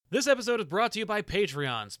This episode is brought to you by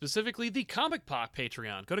Patreon, specifically the Comic Pop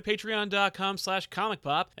Patreon. Go to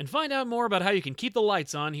patreon.com/comicpop and find out more about how you can keep the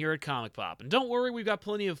lights on here at Comic Pop. And don't worry, we've got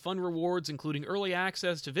plenty of fun rewards, including early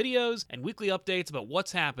access to videos and weekly updates about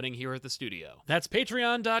what's happening here at the studio. That's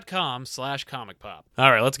patreon.com/comicpop.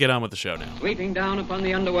 All right, let's get on with the show now. Sweeping down upon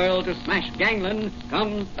the underworld to smash gangland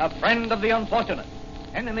comes the friend of the unfortunate,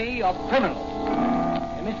 enemy of criminals.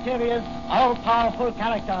 A mysterious, all-powerful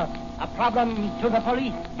character, a problem to the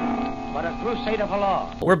police, but a crusader for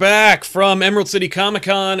law. We're back from Emerald City Comic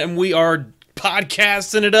Con, and we are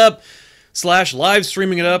podcasting it up / live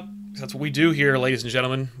streaming it up. That's what we do here, ladies and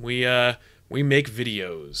gentlemen. We make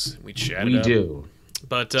videos. We chat it up. We do.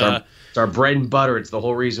 But it's our bread and butter. It's the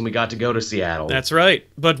whole reason we got to go to Seattle. That's right.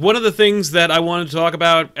 But one of the things that I wanted to talk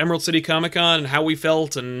about, Emerald City Comic Con and how we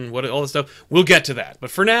felt and what all this stuff, we'll get to that. But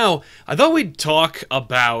for now, I thought we'd talk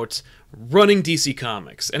about running DC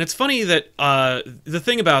Comics. And it's funny that the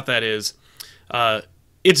thing about that is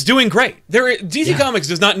it's doing great. DC Comics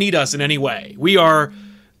does not need us in any way. We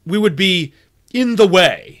would be in the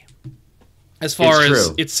way as far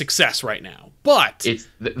as its success right now. But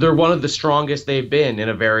they're one of the strongest they've been in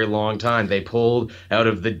a very long time. They pulled out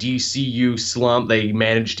of the DCU slump. They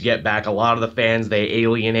managed to get back a lot of the fans they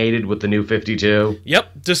alienated with the New 52.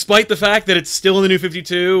 Yep, despite the fact that it's still in the New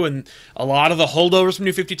 52 and a lot of the holdovers from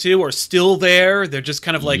New 52 are still there. They're just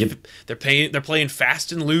kind of like they're playing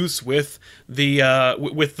fast and loose with the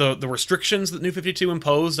restrictions that New 52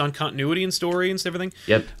 imposed on continuity and story and everything.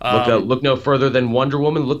 Yep. Look no further than Wonder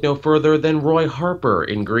Woman. Look no further than Roy Harper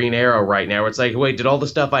in Green Arrow right now. It's like, wait, did all the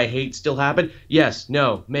stuff I hate still happen? Yes,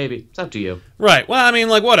 no, maybe. It's up to you. Right. Well, I mean,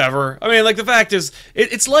 like, whatever. I mean, like, the fact is,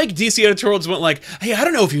 it's like DC editorials went like, hey, I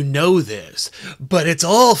don't know if you know this, but it's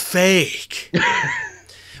all fake.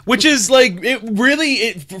 Which is, like,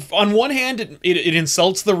 on one hand, it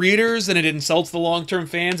insults the readers and it insults the long-term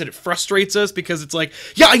fans and it frustrates us because it's like,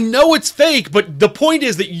 yeah, I know it's fake, but the point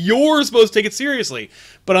is that you're supposed to take it seriously.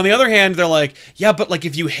 But on the other hand, they're like, yeah, but, like,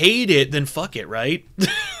 if you hate it, then fuck it, right?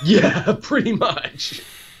 Yeah, pretty much.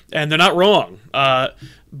 And they're not wrong.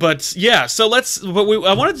 But, yeah, so I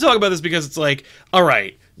wanted to talk about this because it's like, all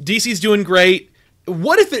right, DC's doing great.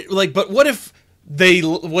 What if it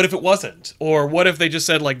wasn't? Or what if they just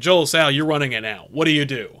said, like, Joel, Sal, you're running it now. What do you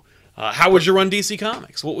do? How would you run DC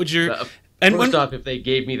Comics? What would your... First off, if they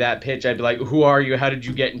gave me that pitch, I'd be like, who are you? How did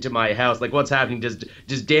you get into my house? Like, what's happening? Does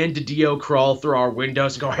Dan DiDio crawl through our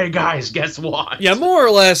windows and go, hey, guys, guess what? Yeah, more or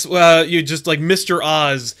less, you just, like, Mr.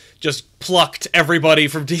 Oz just plucked everybody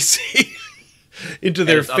from DC into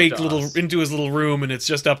his little room, and it's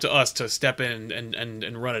just up to us to step in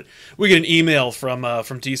and run it. We get an email from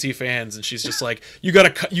DC fans, and she's just like, you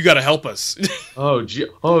gotta help us. Oh,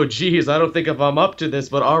 geez, I don't think if I'm up to this,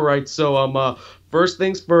 but all right, so, first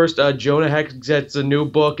things first, Jonah Hex gets a new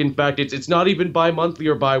book. In fact, it's not even bi-monthly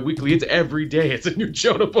or bi-weekly. It's every day. It's a new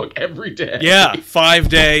Jonah book every day. Yeah, 5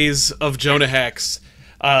 days of Jonah Hex.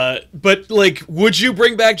 But, like, would you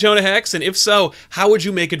bring back Jonah Hex? And if so, how would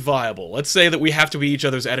you make it viable? Let's say that we have to be each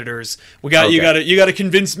other's editors. You gotta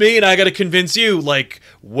convince me, and I gotta convince you. Like,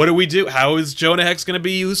 what do we do? How is Jonah Hex gonna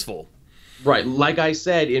be useful? Right, like I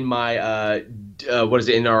said in my,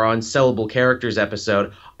 in our Unsellable Characters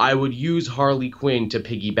episode, I would use Harley Quinn to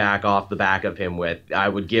piggyback off the back of him with. I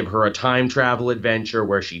would give her a time travel adventure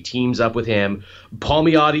where she teams up with him.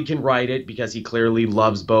 Palmiotti can write it because he clearly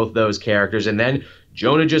loves both those characters, and then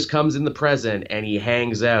Jonah just comes in the present and he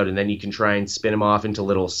hangs out, and then you can try and spin him off into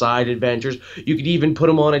little side adventures. You could even put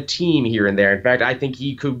him on a team here and there. In fact, I think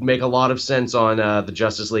he could make a lot of sense on the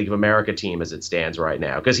Justice League of America team as it stands right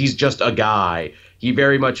now, because he's just a guy. He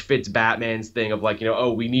very much fits Batman's thing of, like,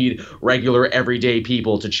 we need regular everyday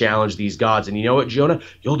people to challenge these gods. And you know what, Jonah?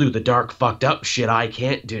 You'll do the dark, fucked up shit I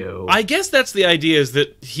can't do. I guess that's the idea, is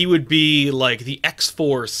that he would be like the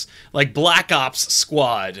X-Force, like Black Ops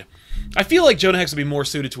squad. I feel like Jonah Hex would be more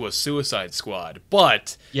suited to a Suicide Squad,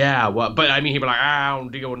 but... Yeah, but I mean, he'd be like, I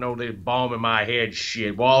don't deal with no this bomb in my head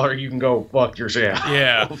shit. Waller, you can go fuck yourself.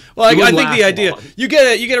 Yeah. Well, I think the idea... You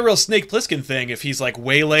get a real Snake Plissken thing if he's, like,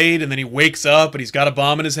 waylaid, and then he wakes up, and he's got a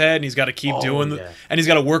bomb in his head, and he's got to keep and he's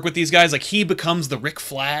got to work with these guys. Like, he becomes the Rick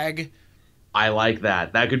Flag. I like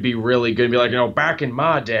that. That could be really good. Be like, back in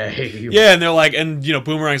my day. Yeah, and they're like,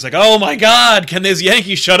 Boomerang's like, oh my God, can this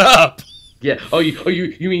Yankee shut up? Yeah. Oh,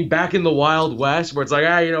 you mean back in the Wild West, where it's like,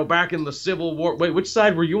 back in the Civil War. Wait, which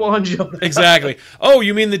side were you on, Jonah? Exactly. Oh,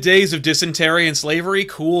 you mean the days of dysentery and slavery?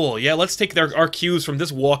 Cool. Yeah, let's take our cues from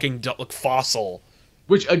this walking fossil.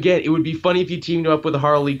 Which, again, it would be funny if you teamed up with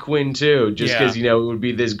Harley Quinn, too. Just because, Yeah. it would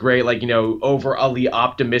be this great, overly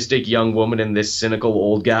optimistic young woman and this cynical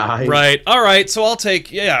old guy. Right. All right. So I'll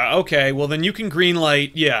take. Yeah. Okay. Well, then you can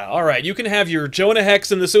greenlight. Yeah. All right. You can have your Jonah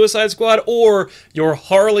Hex and the Suicide Squad, or your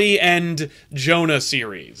Harley and Jonah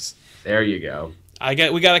series. There you go.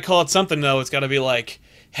 We got to call it something though. It's got to be like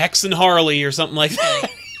Hex and Harley or something like that.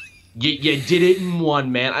 You did it in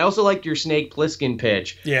one, man. I also liked your Snake Plissken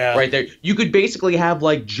pitch. Yeah. Right there. You could basically have,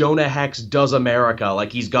 like, Jonah Hex does America.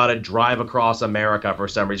 Like, he's got to drive across America for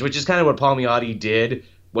some reason, which is kind of what Palmiotti did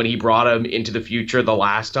when he brought him into the future the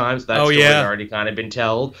last time. So that story had already kind of been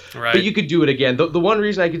told. Right. But you could do it again. The one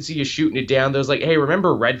reason I could see you shooting it down, though, is like, hey,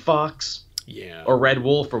 remember Red Fox? Yeah. Or Red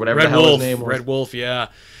Wolf, or whatever the hell his name was. Red Wolf, yeah.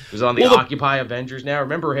 He was on the Occupy Avengers now.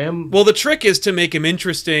 Remember him? Well, the trick is to make him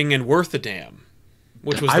interesting and worth a damn.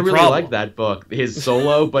 Which was the I really problem. liked that book, his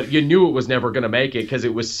solo, but you knew it was never going to make it because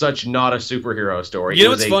it was such not a superhero story. You know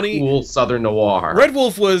it was what's a funny? Cool Southern noir. Red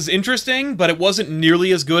Wolf was interesting, but it wasn't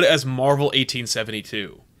nearly as good as Marvel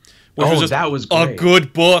 1872. Which was just that was a great.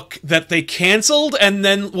 good book that they canceled, and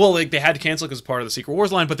then, well, like, they had to cancel because it's part of the Secret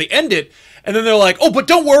Wars line, but they end it, and then they're like, oh, but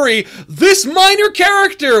don't worry, this minor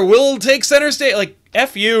character will take center stage. Like,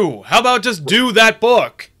 F you. How about just do that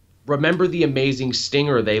book? Remember the Amazing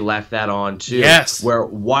Stinger they left that on, too? Yes. Where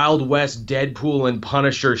Wild West, Deadpool, and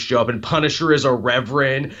Punisher show up, and Punisher is a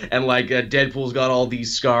reverend, and, Deadpool's got all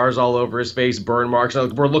these scars all over his face, burn marks.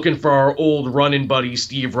 And, we're looking for our old running buddy,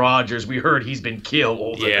 Steve Rogers. We heard he's been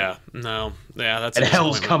killed. Yeah, no. Yeah, that's And a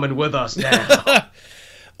hell's disappointment. coming with us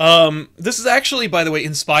now. This is actually, by the way,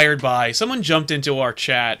 inspired by someone jumped into our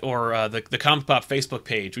chat or the Comic Pop Facebook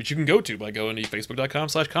page, which you can go to by going to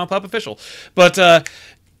facebook.com/ComicPopOfficial. But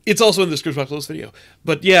it's also in the description box of this video.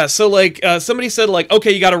 But yeah, so somebody said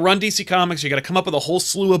okay, you got to run DC Comics, you got to come up with a whole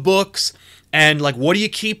slew of books, and what are you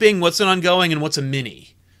keeping, what's an ongoing, and what's a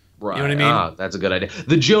mini? Right. You know what I mean? That's a good idea.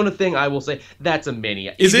 The Jonah thing, I will say, that's a mini.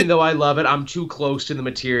 Even though I love it, I'm too close to the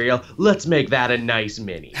material. Let's make that a nice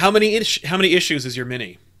mini. How many issues is your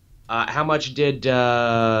mini? How much did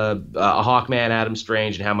Hawkman, Adam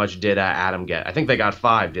Strange, and how much did Adam get? I think they got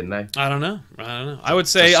 5, didn't they? I don't know. I would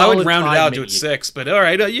say I would round it out to 6, but all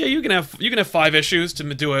right, yeah, you can have 5 issues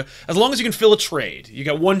to do as long as you can fill a trade. You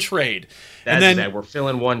got one trade, and then we're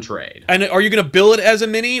filling one trade. And are you going to bill it as a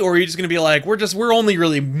mini, or are you just going to be like, we're only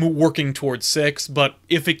really working towards 6, but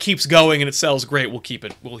if it keeps going and it sells great, we'll keep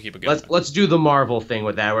it going. Let's do the Marvel thing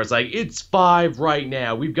with that, where it's it's 5 right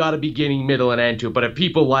now. We've got a beginning, middle, and end to it. But if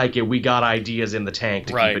people like it, we got ideas in the tank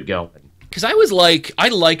to keep it going. Because I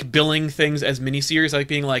like billing things as miniseries. I like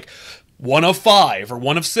being 1 of 5 or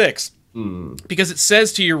 1 of 6, because it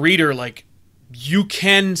says to your reader you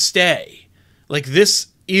can stay. This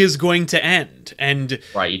is going to end, and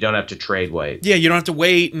right, you don't have to trade wait. Yeah, you don't have to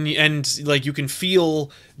wait, and you can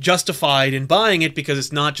feel justified in buying it because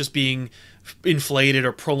it's not just being inflated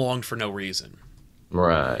or prolonged for no reason.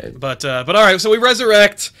 Right. But all right, so we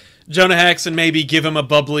resurrect Jonah Hex and maybe give him a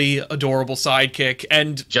bubbly, adorable sidekick,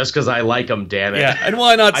 and just because I like him, damn it. Yeah, and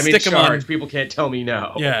why not stick him on? People can't tell me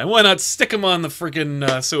no. Yeah, and why not stick him on the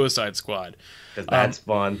freaking Suicide Squad? Because that's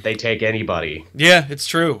fun. They take anybody. Yeah, it's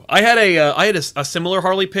true. I had a similar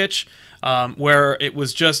Harley pitch where it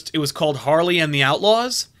was called Harley and the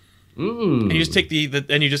Outlaws. And you just take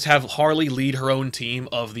and you just have Harley lead her own team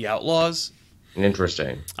of the Outlaws.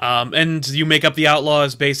 Interesting. And you make up the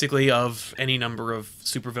Outlaws basically of any number of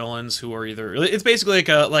supervillains who are it's basically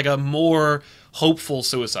like a more hopeful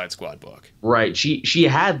Suicide Squad book. Right. She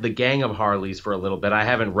had the gang of Harleys for a little bit. I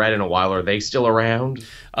haven't read in a while. Are they still around?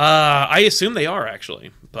 I assume they are,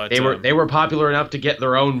 actually. But they were popular enough to get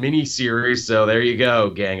their own mini-series, so there you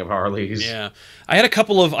go, gang of Harleys. Yeah. I had a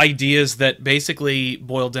couple of ideas that basically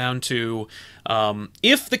boil down to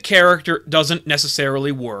if the character doesn't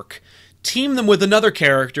necessarily work, team them with another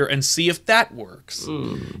character and see if that works.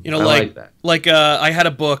 I like that. I had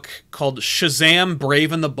a book called Shazam!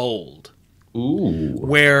 Brave and the Bold. Ooh.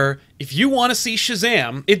 Where if you want to see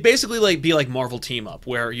Shazam, it basically be like Marvel Team Up,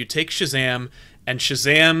 where you take Shazam, and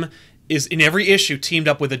Shazam is in every issue teamed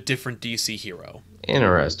up with a different DC hero.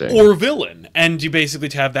 Interesting. Or villain, and you basically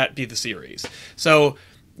have that be the series. So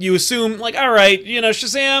you assume, all right,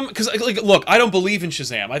 Shazam, because, look, I don't believe in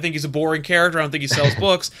Shazam. I think he's a boring character. I don't think he sells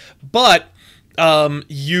books. But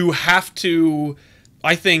you have to,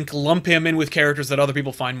 I think, lump him in with characters that other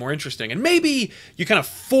people find more interesting. And maybe you kind of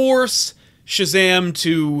force Shazam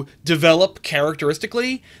to develop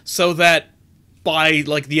characteristically so that by,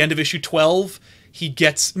 the end of issue 12, he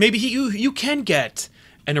gets, maybe you can get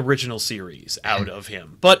an original series out of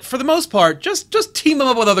him. But for the most part, just team him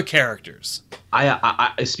up with other characters.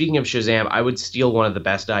 I speaking of Shazam, I would steal one of the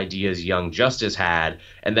best ideas Young Justice had,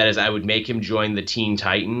 and that is I would make him join the Teen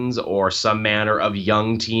Titans or some manner of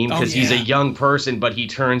young team, because he's a young person, but he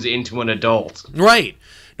turns into an adult. Right.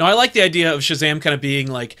 Now, I like the idea of Shazam kind of being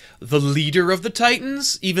like the leader of the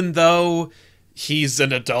Titans, even though he's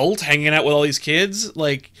an adult hanging out with all these kids.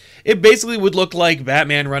 Like, it basically would look like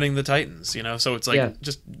Batman running the Titans, you know? So it's like,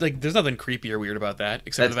 just like, there's nothing creepy or weird about that,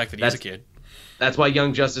 except for the fact that he's a kid. That's why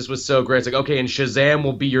Young Justice was so great. It's like, okay, and Shazam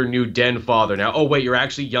will be your new den father now. Oh, wait, you're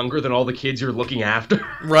actually younger than all the kids you're looking after?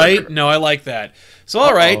 Right? No, I like that. So,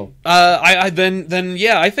 all right. I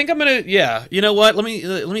think I'm going to, you know what? Let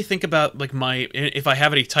me think about, like, if I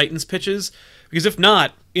have any Titans pitches. Because if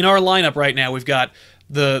not, in our lineup right now, we've got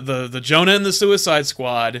the Jonah and the Suicide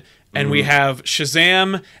Squad, and we have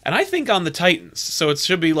Shazam, and I think on the Titans. So it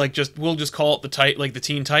should be like we'll just call it the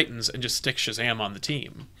Teen Titans and just stick Shazam on the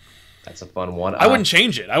team. That's a fun one. I wouldn't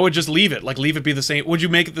change it. I would just leave it. Like, leave it be the same. Would you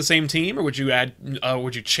make it the same team, or would you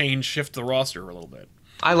shift the roster a little bit?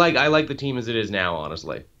 I like the team as it is now,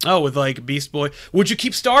 honestly. Oh, with like Beast Boy. Would you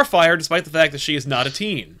keep Starfire despite the fact that she is not a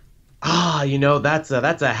teen? You know, that's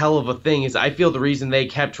a hell of a thing. Is I feel the reason they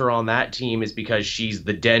kept her on that team is because she's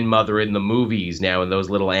the den mother in the movies now, in those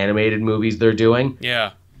little animated movies they're doing.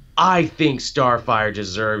 Yeah. I think Starfire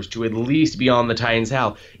deserves to at least be on the Titans.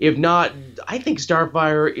 Hell, if not, I think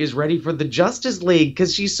Starfire is ready for the Justice League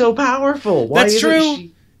because she's so powerful. That's true.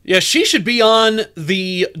 Yeah, she should be on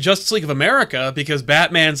the Justice League of America because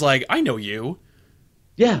Batman's like, I know you.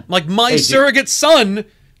 Yeah. Like, my surrogate son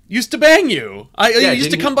used to bang you. I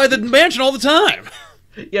used to come by the mansion all the time.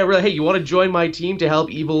 Yeah, really. Hey, you want to join my team to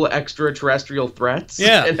help evil extraterrestrial threats?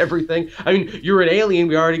 Yeah. And everything. I mean, you're an alien.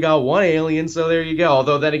 We already got one alien, so there you go.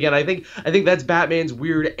 Although then again, I think that's Batman's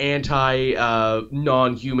weird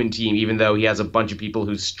non-human team, even though he has a bunch of people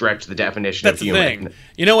who stretch the definition of human. That's the thing.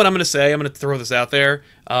 You know what I'm going to say? I'm going to throw this out there.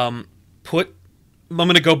 I'm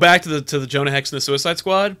going to go back to the Jonah Hex and the Suicide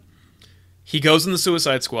Squad. He goes in the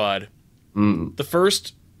Suicide Squad. The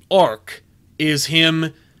first arc is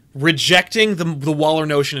him rejecting the Waller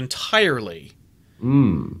notion entirely.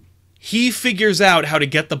 He figures out how to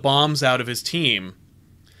get the bombs out of his team,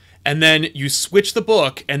 and then you switch the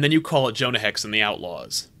book, and then you call it Jonah Hex and the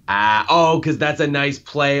Outlaws. Because that's a nice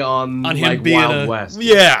play on him like being Wild West.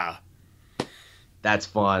 Yeah. That's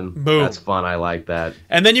fun. Boom. That's fun. I like that.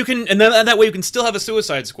 And then that way you can still have a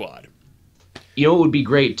Suicide Squad. You know what would be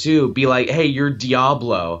great too? Be like, hey, you're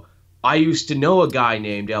Diablo. I used to know a guy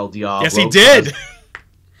named El Diablo. Yes, he did.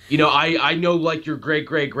 You know, I know, like, your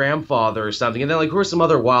great-great-grandfather or something. And then, like, who are some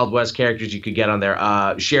other Wild West characters you could get on there?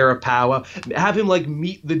 Sheriff Power. Have him, like,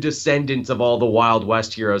 meet the descendants of all the Wild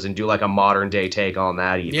West heroes and do, like, a modern-day take on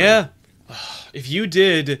that even. Yeah. If you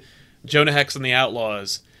did Jonah Hex and the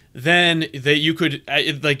Outlaws, then you could,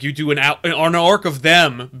 like, you do an arc of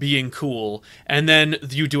them being cool, and then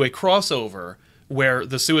you do a crossover where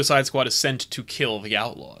the Suicide Squad is sent to kill the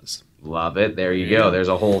Outlaws. Love it. There you go. There's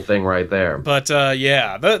a whole thing right there. But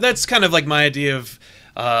that's kind of like my idea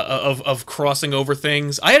of crossing over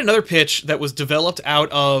things. I had another pitch that was developed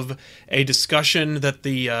out of a discussion that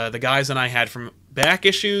the guys and I had from back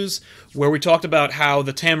issues, where we talked about how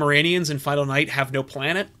the Tamaranians in Final Night have no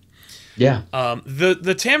planet. Yeah.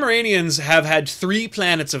 The Tamaranians have had 3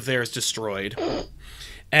 planets of theirs destroyed.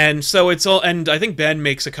 And so it's all, and I think Ben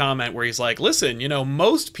makes a comment where he's like, listen, you know,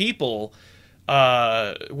 most people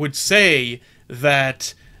would say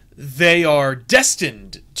that they are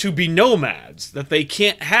destined to be nomads, that they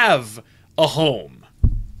can't have a home.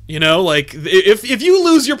 You know, like, if you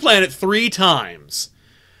lose your planet 3 times,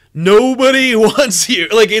 nobody wants you.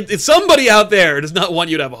 Like, it's somebody out there does not want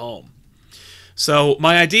you to have a home. So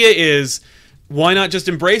my idea is, why not just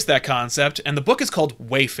embrace that concept? And the book is called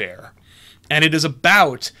Wayfair. And it is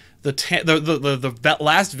about the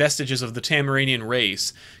last vestiges of the Tamaranian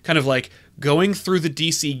race, kind of like going through the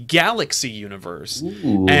DC Galaxy universe.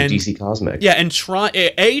 Ooh, and DC Cosmic. Yeah, and trying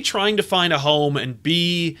to find a home, and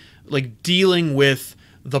B, like, dealing with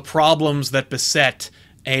the problems that beset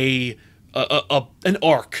an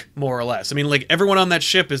arc, more or less. I mean, like, everyone on that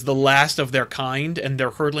ship is the last of their kind, and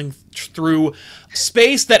they're hurtling through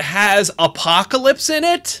space that has apocalypse in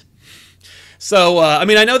it. So, I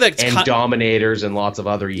mean, I know that... And Dominators and lots of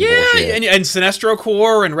other evil shit. And Sinestro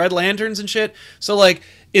Corps and Red Lanterns and shit. So, like,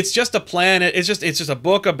 it's just a planet. It's just a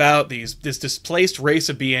book about this displaced race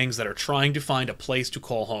of beings that are trying to find a place to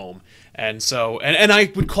call home. And so... And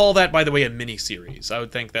I would call that, by the way, a mini-series. I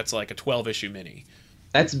would think that's like a 12-issue mini.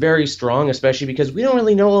 That's very strong, especially because we don't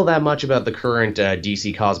really know all that much about the current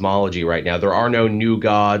DC cosmology right now. There are no new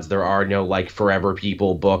gods. There are no like Forever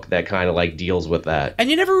People book that kind of like deals with that. And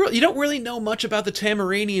you don't really know much about the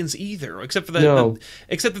Tamaranians either, except for No.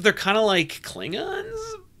 except that they're kind of like Klingons,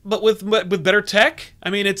 but with better tech. I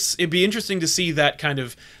mean, it'd be interesting to see that kind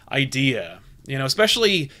of idea,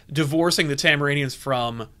 especially divorcing the Tamaranians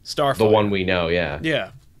from Starfire. The one we know, yeah.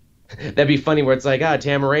 Yeah. That'd be funny where it's like,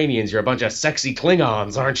 Tamaranians, you're a bunch of sexy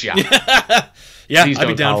Klingons, aren't you? Yeah, Please I'd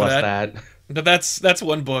be don't down call for us that. But that's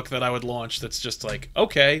one book that I would launch that's just like,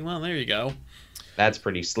 okay, well, there you go. That's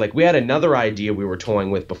pretty slick. We had another idea we were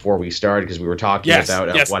toying with before we started because we were talking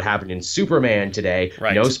about what happened in Superman today.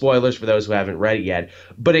 Right. No spoilers for those who haven't read it yet.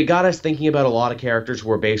 But it got us thinking about a lot of characters who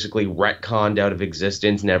were basically retconned out of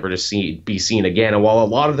existence, never to be seen again. And while a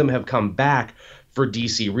lot of them have come back for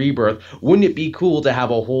DC Rebirth, wouldn't it be cool to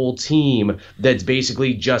have a whole team that's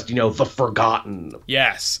basically just, the Forgotten?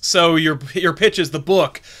 Yes. So your pitch is the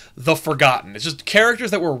book, The Forgotten. It's just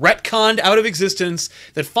characters that were retconned out of existence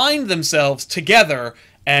that find themselves together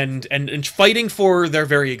and fighting for their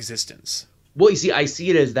very existence. Well, you see, I see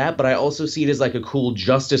it as that, but I also see it as like a cool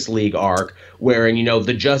Justice League arc wherein,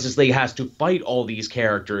 the Justice League has to fight all these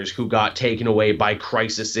characters who got taken away by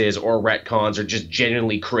crises or retcons or just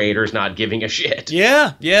genuinely creators not giving a shit.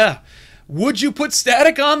 Yeah, yeah. Would you put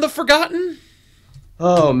Static on The Forgotten?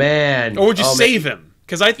 Oh, man. Or would you save him?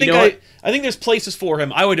 Because I think I think there's places for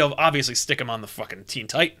him. I would obviously stick him on the fucking Teen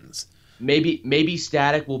Titans. Maybe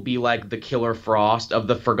Static will be like the Killer Frost of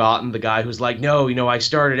the Forgotten, the guy who's like, no, I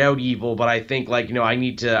started out evil, but I think like, I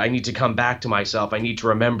need to come back to myself. I need to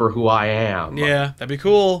remember who I am. Yeah, that'd be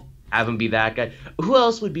cool. Have him be that guy. Who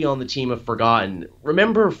else would be on the team of Forgotten?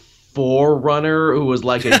 Remember Forerunner, who was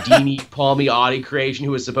like a Dini Palmiotti creation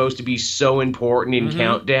who was supposed to be so important in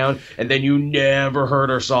Countdown, and then you never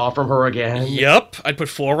heard or saw from her again? Yep, I'd put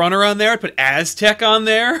Forerunner on there. I'd put Aztec on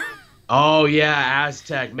there. Oh, yeah,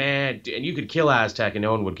 Aztec, man. And you could kill Aztec and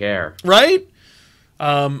no one would care. Right?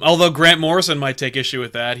 Although Grant Morrison might take issue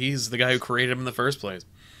with that. He's the guy who created him in the first place.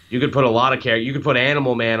 You could put a lot of characters. You could put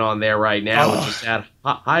Animal Man on there right now, which is sad.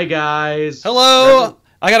 Hi, guys. Hello.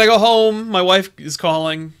 I gotta go home. My wife is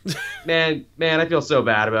calling. man, I feel so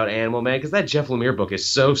bad about Animal Man because that Jeff Lemire book is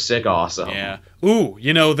so sick awesome. Yeah. Ooh,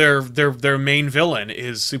 their main villain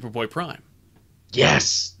is Superboy Prime.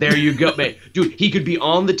 Yes, there you go, man. Dude, he could be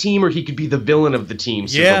on the team or he could be the villain of the team,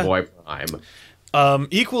 Superboy Prime.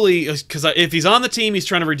 Equally, because if he's on the team, he's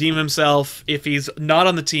trying to redeem himself. If he's not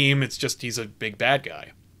on the team, it's just he's a big bad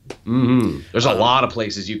guy. There's a lot of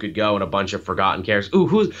places you could go and a bunch of forgotten characters. Ooh,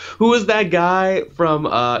 who is that guy from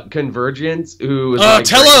Convergence? Who was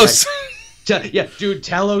Telos! Yeah, dude,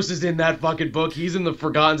 Telos is in that fucking book. He's in the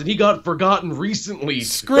Forgottens, and he got forgotten recently.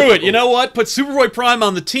 Screw it. You know what? Put Superboy Prime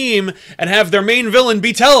on the team and have their main villain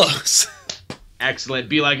be Telos. Excellent.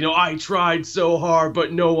 Be like, I tried so hard,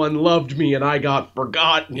 but no one loved me, and I got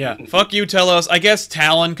forgotten. Yeah, fuck you, Telos. I guess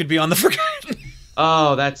Talon could be on the Forgotten.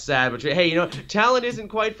 Oh, that's sad. But hey, Talon isn't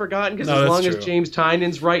quite forgotten because as long as James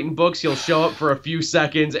Tynan's writing books, he'll show up for a few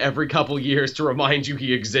seconds every couple years to remind you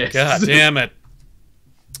he exists. God damn it.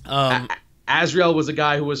 Azrael was a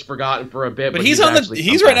guy who was forgotten for a bit, but he's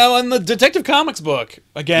right now on the Detective Comics book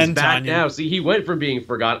again. He's back now. See, he went from being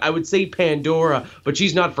forgotten. I would say Pandora, but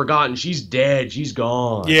she's not forgotten. She's dead. She's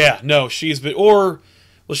gone. Yeah, no, she was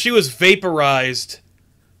vaporized,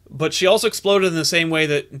 but she also exploded in the same way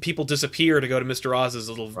that people disappear to go to Mr. Oz's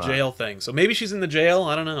little jail thing. So maybe she's in the jail.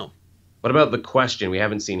 I don't know. What about the Question? We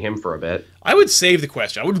haven't seen him for a bit. I would save the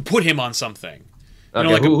Question. I would put him on something.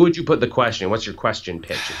 Okay, who would you put the Question? What's your Question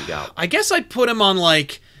pitch if you got? I guess I'd put him on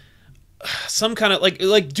like some kind of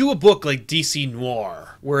like do a book like DC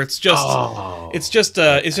Noir where it's just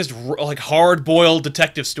like hard-boiled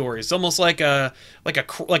detective stories. It's almost like a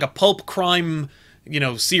pulp crime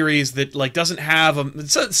series that like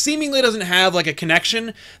seemingly doesn't have like a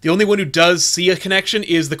connection. The only one who does see a connection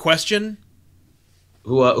is the Question.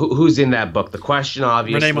 Who's in that book? The Question,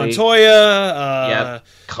 obviously. Renee Montoya.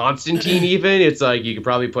 Constantine. Even it's like you could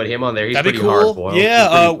probably put him on there. He's that'd be pretty cool. hard-boiled.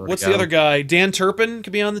 Yeah. What's the other guy? Dan Turpin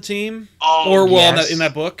could be on the team. Oh, yes. in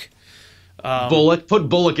that book. Bullock. Put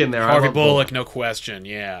Bullock in there. Harvey Bullock, no question.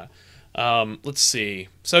 Yeah. Let's see.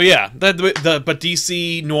 So yeah, but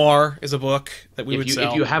DC Noir is a book that we would sell.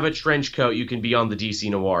 If you have a trench coat, you can be on the DC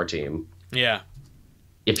Noir team. Yeah.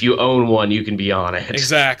 If you own one, you can be on it.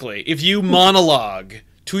 Exactly. If you monologue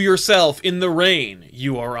to yourself in the rain,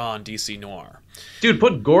 you are on DC Noir. Dude,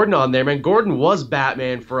 put Gordon on there, man. Gordon was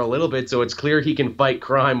Batman for a little bit, so it's clear he can fight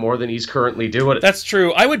crime more than he's currently doing it. That's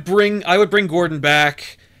true. I would bring Gordon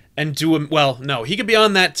back and he could be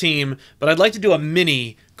on that team, but I'd like to do a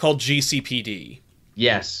mini called GCPD.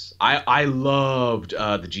 Yes, I loved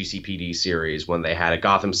the GCPD series when they had it.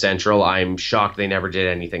 Gotham Central. I'm shocked they never did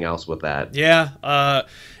anything else with that. Yeah.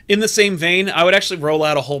 In the same vein, I would actually roll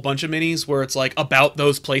out a whole bunch of minis where it's like about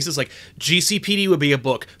those places. Like GCPD would be a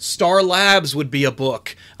book, Star Labs would be a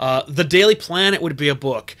book, The Daily Planet would be a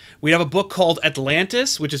book. We'd have a book called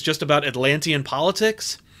Atlantis, which is just about Atlantean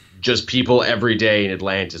politics. Just people every day in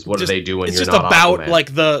Atlantis. What do they do when it's you're just not about Aquaman?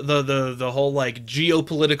 like the whole like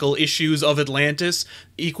geopolitical issues of Atlantis.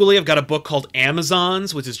 Equally, I've got a book called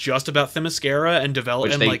Amazons, which is just about Themyscira and Which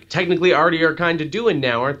develop and they like technically already are kind of doing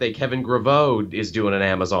now, aren't they? Kevin Graveau is doing an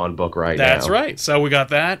Amazon book right now. that's right. So we got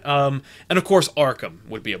that. And of course Arkham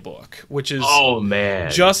would be a book, which is Oh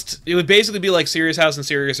man. it would basically be like Serious House and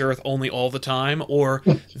Serious Earth only all the time, or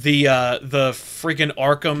the freaking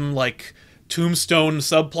Arkham like Tombstone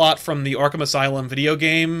subplot from the Arkham Asylum video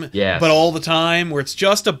game, Yes. but all the time, where it's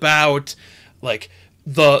just about like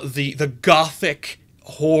the gothic,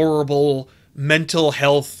 horrible mental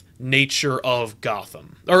health nature of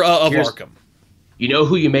Gotham or of Arkham. You know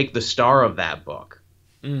who you make the star of that book?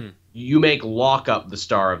 You make Lockup the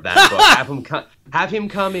star of that book. Have him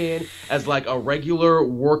come in as like a regular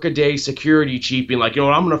workaday security chief, being like,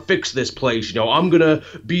 I'm gonna fix this place. I'm gonna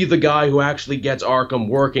be the guy who actually gets Arkham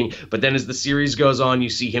working. But then as the series goes on, you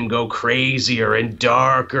see him go crazier and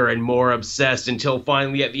darker and more obsessed until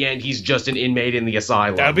finally at the end he's just an inmate in the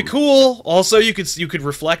asylum. That'd be cool. Also, you could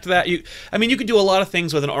reflect that. You could do a lot of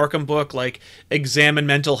things with an Arkham book, like examine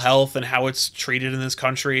mental health and how it's treated in this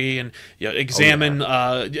country, and examine.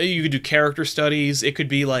 You could do character studies. It could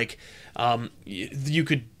be like, you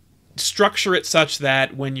could structure it such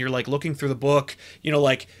that when you're like looking through the book,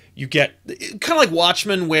 like you get kind of like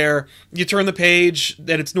Watchmen, where you turn the page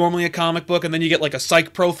that it's normally a comic book, and then you get like a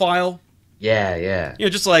psych profile. Yeah.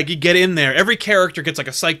 Just like you get in there, every character gets like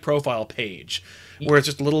a psych profile page where it's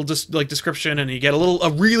just a little like description, and you get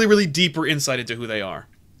a really, really deeper insight into who they are.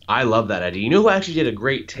 I love that idea. You know who actually did a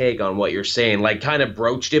great take on what you're saying? Like, kind of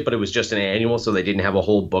broached it, but it was just an annual, so they didn't have a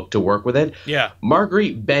whole book to work with it. Yeah.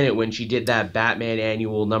 Marguerite Bennett, when she did that Batman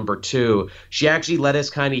annual #2, she actually let us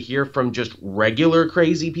kind of hear from just regular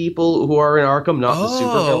crazy people who are in Arkham, not the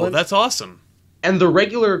supervillains. Oh, that's awesome. And the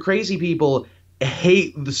regular crazy people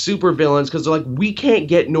hate the supervillains because they're like, we can't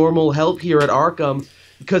get normal help here at Arkham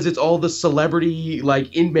because it's all the celebrity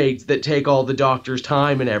like inmates that take all the doctor's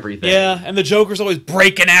time and everything. Yeah, and the Joker's always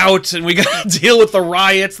breaking out, and we got to deal with the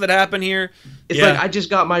riots that happen here. It's like, I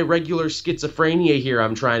just got my regular schizophrenia here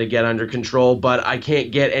I'm trying to get under control, but I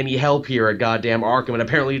can't get any help here at goddamn Arkham, and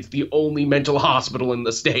apparently it's the only mental hospital in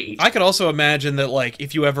the state. I could also imagine that, like,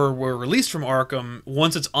 if you ever were released from Arkham,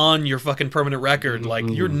 once it's on your fucking permanent record, like,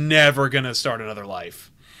 you're never gonna start another life.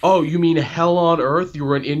 Oh, you mean hell on earth? You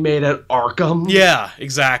were an inmate at Arkham? Yeah,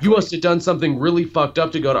 exactly. You must have done something really fucked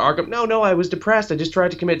up to go to Arkham. No, I was depressed. I just tried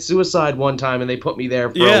to commit suicide one time, and they put me there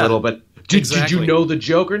for a little bit. Did you know the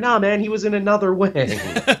Joker? Nah, man, he was in another wing.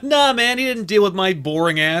 Nah, man, he didn't deal with my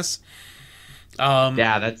boring ass.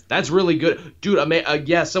 Yeah, that's really good. Dude,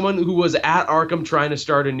 someone who was at Arkham trying to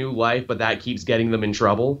start a new life, but that keeps getting them in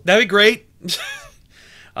trouble. That'd be great.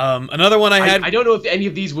 Another one I had. I don't know if any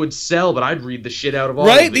of these would sell, but I'd read the shit out of all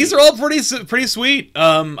Right, of these. these are all pretty sweet.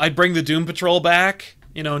 I'd bring the Doom Patrol back,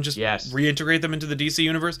 and just reintegrate them into the DC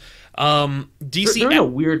universe. DC, they're in a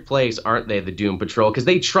weird place, aren't they? The Doom Patrol, because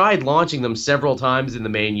they tried launching them several times in the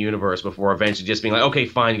main universe before eventually just being like, okay,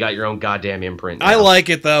 fine, you got your own goddamn imprint now. I like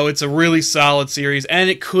it though. It's a really solid series, and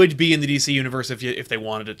it could be in the DC universe if they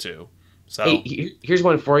wanted it to. So hey, here's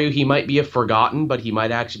one for you. He might be a forgotten, but he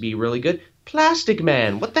might actually be really good. Plastic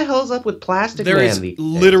Man. What the hell's up with Plastic Man? There is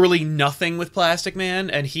literally nothing with Plastic Man,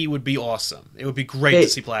 and he would be awesome. It would be great to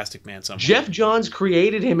see Plastic Man somewhere. Jeff Johns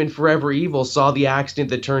created him in Forever Evil, saw the accident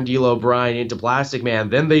that turned E.L. O'Brien into Plastic Man,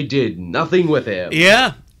 then they did nothing with him.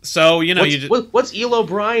 Yeah. So, what's E.L.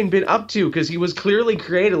 O'Brien been up to? Because he was clearly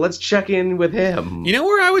created. Let's check in with him. You know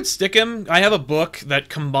where I would stick him? I have a book that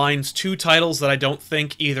combines two titles that I don't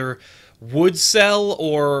think either would sell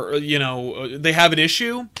or they have an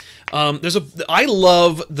issue. I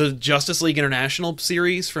love the Justice League International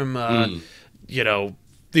series from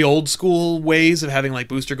the old school ways of having like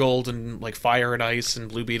Booster Gold and like Fire and Ice and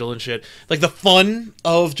Blue Beetle and shit, like the fun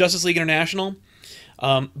of Justice League International.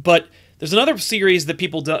 But there's another series that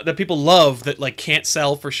people love that like can't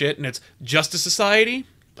sell for shit, and it's Justice Society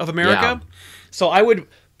of America. So I would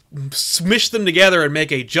smish them together and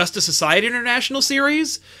make a Justice Society International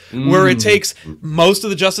series where it takes most of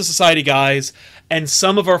the Justice Society guys and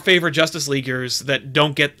some of our favorite Justice Leaguers that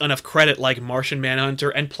don't get enough credit, like Martian Manhunter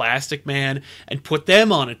and Plastic Man, and put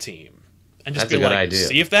them on a team and just That's a good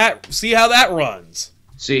idea. see how that runs.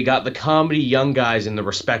 So you got the comedy young guys and the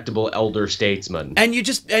respectable elder statesmen. And you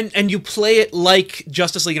just and you play it like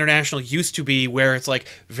Justice League International used to be, where it's like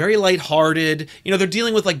very lighthearted. You know, they're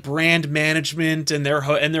dealing with like brand management and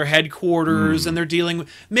their headquarters, and they're dealing with,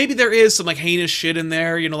 maybe there is some like heinous shit in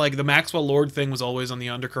there. You know, like the Maxwell Lord thing was always on the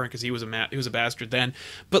undercurrent because he was a bastard then.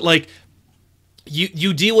 But like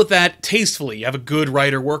you deal with that tastefully. You have a good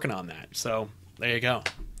writer working on that. So there you go.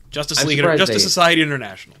 Justice Society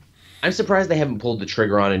International. I'm surprised they haven't pulled the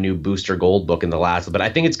trigger on a new Booster Gold book in the last, but I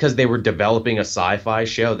think it's because they were developing a sci-fi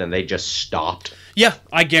show, then they just stopped. Yeah,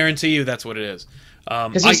 I guarantee you that's what it is.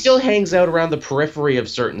 Because he still hangs out around the periphery of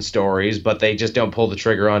certain stories, but they just don't pull the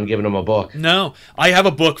trigger on giving him a book. No, I have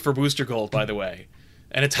a book for Booster Gold, by the way,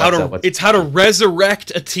 and it's how to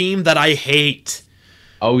resurrect a team that I hate.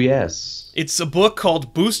 Oh yes, it's a book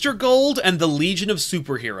called Booster Gold and the Legion of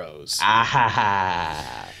Superheroes.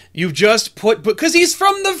 Ah. You've just because he's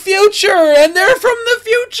from the future, and they're from the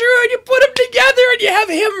future, and you put them together, and you have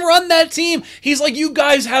him run that team. He's like, you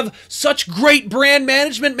guys have such great brand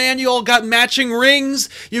management, man. You all got matching rings.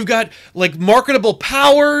 You've got, like, marketable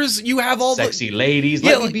powers. You have all sexy ladies.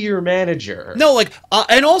 Let me be your manager. No, like,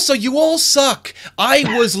 and also, you all suck.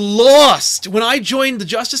 I was lost. When I joined the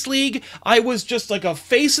Justice League, I was just like a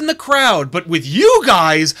face in the crowd. But with you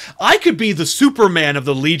guys, I could be the Superman of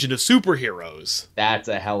the Legion of Superheroes. That's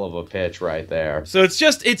a hell of a pitch right there. So it's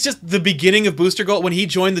just the beginning of Booster Gold when he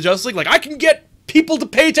joined the Justice League. Like, I can get people to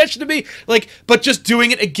pay attention to me, like, but just doing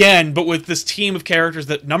it again, but with this team of characters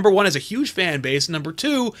that, number one, has a huge fan base, and number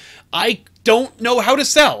two, I don't know how to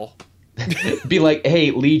sell. Be like, hey,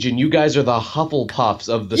 Legion, you guys are the Hufflepuffs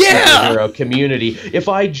of the superhero community. If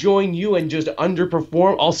I join you and just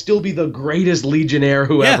underperform, I'll still be the greatest Legionnaire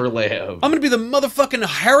who ever lived. I'm gonna be the motherfucking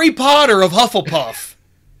Harry Potter of Hufflepuff.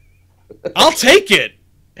 I'll take it.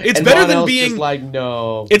 It's and better than Von being just like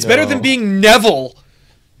no. It's better than being Neville.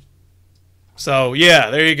 So yeah,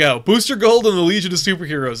 there you go. Booster Gold and the Legion of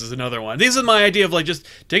Superheroes is another one. This is my idea of like just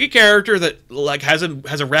take a character that like has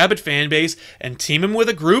a rabid fan base and team him with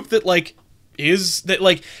a group that like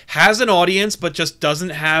has an audience but just doesn't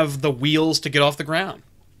have the wheels to get off the ground.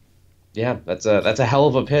 Yeah, that's a hell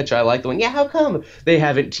of a pitch. I like the one. Yeah, how come they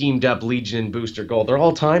haven't teamed up Legion and Booster Gold? They're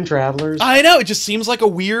all time travelers. I know. It just seems like a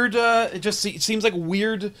weird. It seems like a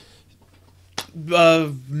weird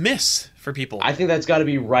miss for people. I think that's got to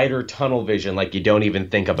be writer tunnel vision. Like you don't even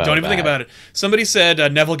think about. Think about it. Somebody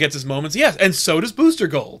said Neville gets his moments. Yes, and so does Booster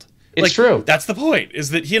Gold. It's true. That's the point.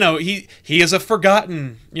 Is that he is a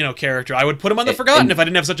forgotten character. I would put him on the forgotten if I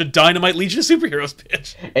didn't have such a dynamite Legion of Superheroes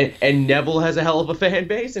pitch. And Neville has a hell of a fan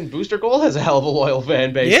base, and Booster Gold has a hell of a loyal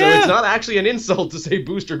fan base. Yeah. So it's not actually an insult to say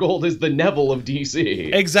Booster Gold is the Neville of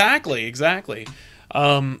DC. Exactly.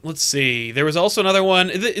 Let's see. There was also another one.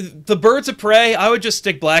 The Birds of Prey. I would just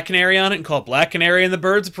stick Black Canary on it and call it Black Canary and the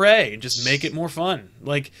Birds of Prey, and just make it more fun.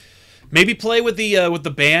 Like maybe play with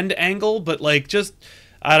the band angle, but like just.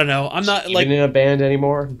 I don't know. I'm not like in a band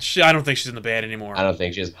anymore. I don't think she's in the band anymore. I don't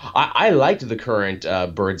think she is. I liked the current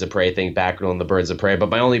Birds of Prey thing back on the Birds of Prey, but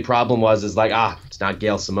my only problem is like it's not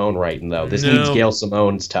Gail Simone writing though. This needs Gail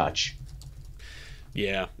Simone's touch.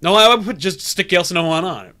 Yeah. No, I would just stick Gail Simone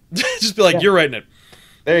on it. Just be like, you're writing it.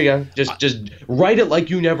 There you go. Just write it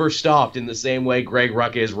like you never stopped, in the same way Greg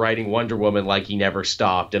Rucka is writing Wonder Woman like he never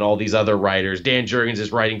stopped, and all these other writers. Dan Jurgens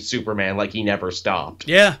is writing Superman like he never stopped.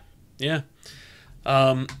 Yeah. Yeah.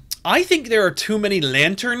 I think there are too many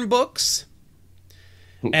Lantern books.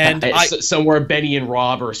 And somewhere Benny and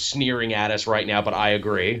Rob are sneering at us right now, but I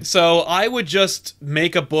agree. So I would just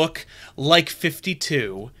make a book like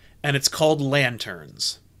 52, and it's called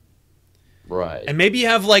Lanterns. Right. And maybe you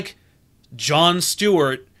have like John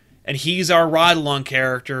Stewart, and he's our ride-along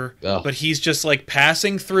character, but he's just like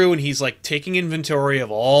passing through, and he's like taking inventory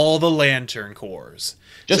of all the Lantern Corps.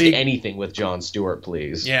 Just anything with John Stewart,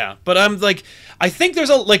 please. Yeah, but I'm like, I think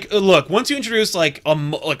there's a look. Once you introduce like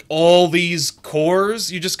all these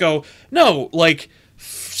cores, you just go no,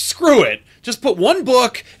 screw it. Just put one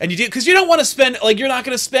book, and you do because you don't want to spend you're not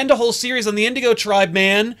going to spend a whole series on the Indigo Tribe,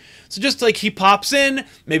 man. So just he pops in,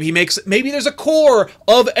 maybe there's a core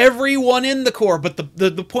of everyone in the core, but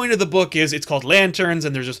the point of the book is it's called Lanterns,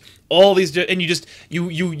 and there's just all these, and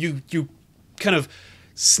you kind of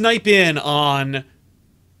snipe in on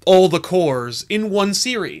all the cores in one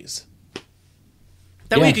series.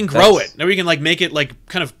 That way you can grow it. That way you can make it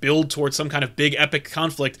kind of build towards some kind of big epic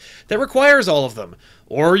conflict that requires all of them.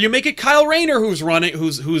 Or you make it Kyle Rayner who's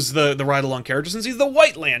the ride-along character, since he's the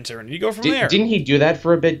White Lantern. You go from there. Didn't he do that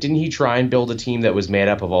for a bit? Didn't he try and build a team that was made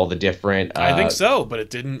up of all the different I think so, but it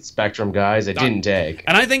didn't. Spectrum guys? It didn't take.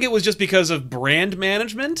 And I think it was just because of brand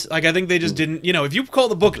management. I think they just didn't, if you call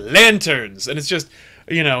the book Lanterns, and it's just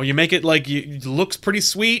You know, you make it like it looks pretty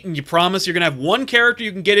sweet, and you promise you're gonna have one character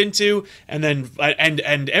you can get into, and then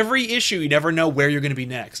and every issue you never know where you're gonna be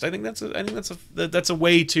next. I think that's a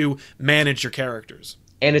way to manage your characters.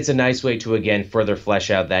 And it's a nice way to, again, further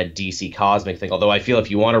flesh out that DC Cosmic thing. Although I feel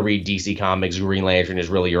if you want to read DC Comics, Green Lantern is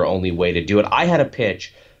really your only way to do it. I had a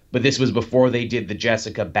pitch, but this was before they did the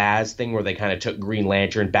Jessica Baz thing where they kind of took Green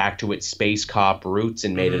Lantern back to its space cop roots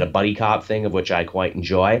and made it a buddy cop thing, of which I quite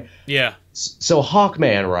enjoy. Yeah. So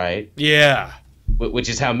Hawkman, right? Yeah. Which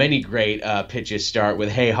is how many great pitches start with,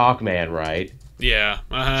 hey, Hawkman, right? Yeah.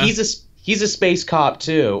 Uh-huh. He's a space cop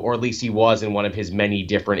too, or at least he was in one of his many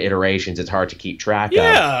different iterations. It's hard to keep track of.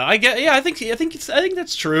 Yeah, I think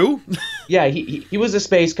that's true. Yeah, he was a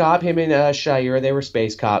space cop. Him and Shire, they were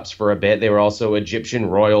space cops for a bit. They were also Egyptian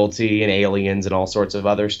royalty and aliens and all sorts of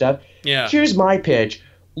other stuff. Yeah. Here's my pitch.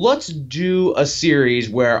 Let's do a series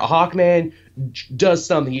where Hawkman does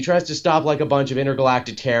something. He tries to stop like a bunch of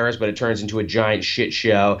intergalactic terrorists, but it turns into a giant shit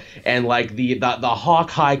show. And like the Hawk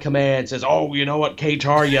High Command says, "Oh, you know what,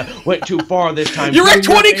 Katar, you went too far this time. You wrecked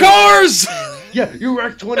 20 cars." Yeah, you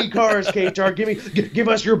wrecked 20 cars, Katar. Give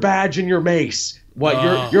us your badge and your mace.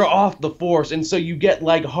 What you're off the force." And so you get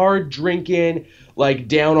like hard drinking, like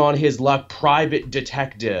down on his luck private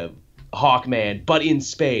detective Hawkman, but in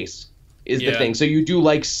space. Is the thing. So you do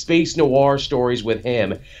like space noir stories with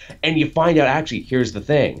him, and you find out actually, here's the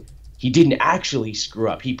thing. He didn't actually screw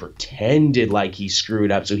up. He pretended like he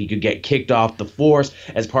screwed up so he could get kicked off the force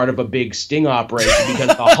as part of a big sting operation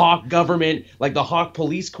because the Hawk government, like the Hawk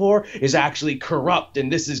police corps, is actually corrupt,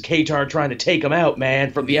 and this is Katar trying to take him out,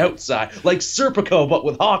 man, from the outside. Like Serpico, but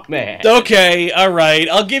with Hawkman. Okay, all right.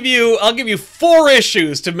 I'll give you 4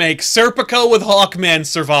 issues to make Serpico with Hawkman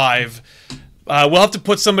survive. We'll have to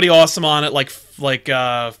put somebody awesome on it, like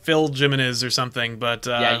Phil Jimenez or something. But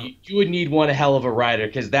yeah, you would need one hell of a writer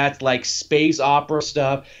because that's like space opera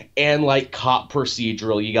stuff and like cop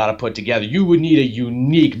procedural you got to put together. You would need a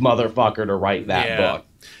unique motherfucker to write that book.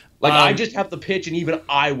 Like I just have the pitch, and even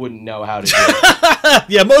I wouldn't know how to do it.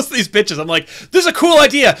 Yeah, most of these pitches, I'm like, this is a cool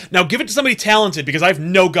idea. Now give it to somebody talented because I have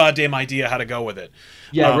no goddamn idea how to go with it.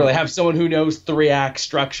 Yeah, really. Have someone who knows 3-act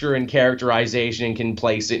structure and characterization and can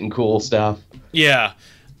place it in cool stuff. Yeah.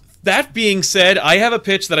 That being said, I have a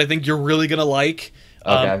pitch that I think you're really going to like.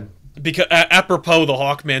 Okay. Because apropos the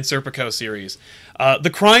Hawkman Serpico series.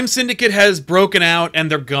 The crime syndicate has broken out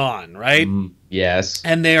and they're gone, right? Yes.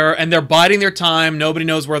 And they're biding their time. Nobody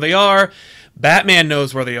knows where they are. Batman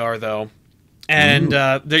knows where they are, though. And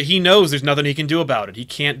he knows there's nothing he can do about it. He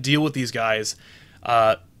can't deal with these guys.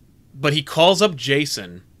 But he calls up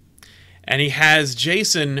Jason, and he has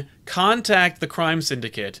Jason contact the crime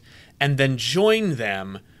syndicate and then join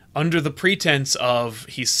them under the pretense of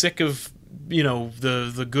he's sick of, you know,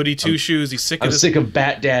 the goody two-shoes. He's sick of sick of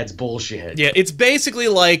Bat Dad's bullshit. Yeah, it's basically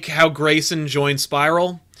like how Grayson joined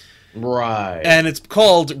Spiral. Right. And it's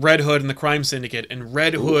called Red Hood and the Crime Syndicate, and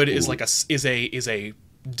Red Hood is like is a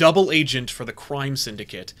double agent for the crime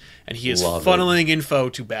syndicate, and he is funneling info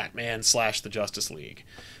to Batman / the Justice League.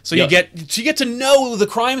 So you get to know the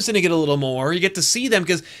crime syndicate a little more. You get to see them,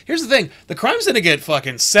 because here's the thing: the crime syndicate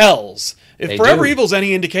fucking sells. If Forever Evil's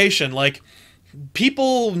any indication, like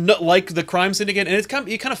people like the crime syndicate, and it's kind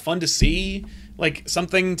of fun to see like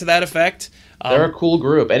something to that effect. They're a cool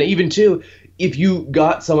group, and even too, if you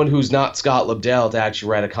got someone who's not Scott Lobdell to actually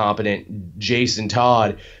write a competent Jason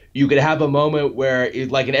Todd, you could have a moment where,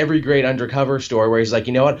 like in every great undercover story, where he's like,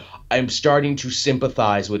 you know what, I'm starting to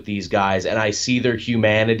sympathize with these guys, and I see their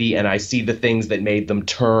humanity, and I see the things that made them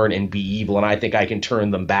turn and be evil, and I think I can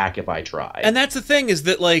turn them back if I try. And that's the thing, is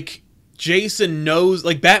that, like, Jason knows,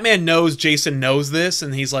 like, Batman knows Jason knows this,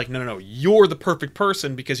 and he's like, no, you're the perfect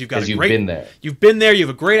person, because you've been there. You've been there, you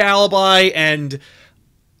have a great alibi, and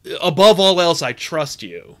above all else, I trust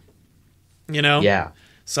you. You know? Yeah.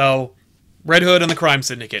 So Red Hood and the Crime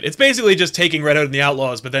Syndicate. It's basically just taking Red Hood and the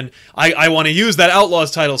Outlaws, but then I want to use that Outlaws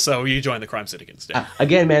title, so you join the Crime Syndicate instead.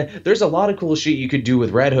 Again, man, there's a lot of cool shit you could do with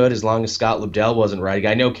Red Hood as long as Scott Lobdell wasn't writing.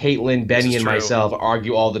 I know Caitlin, Benny, and myself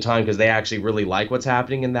argue all the time because they actually really like what's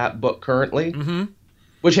happening in that book currently. Mm-hmm.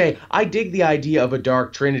 Which, hey, I dig the idea of a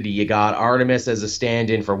Dark Trinity. You got Artemis as a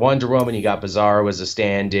stand-in for Wonder Woman, you got Bizarro as a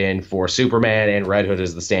stand-in for Superman, and Red Hood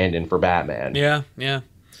as the stand-in for Batman. Yeah.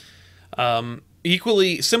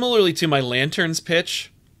 Similarly to my Lanterns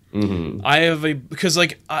pitch, I have because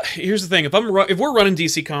here's the thing: if we're running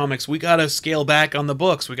DC Comics, we gotta scale back on the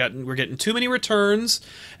books. We're getting too many returns,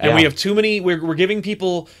 and we have too many. We're giving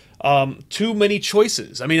people too many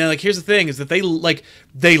choices. I mean, like, here's the thing: is that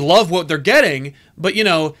they love what they're getting, but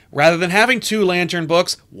rather than having 2 Lantern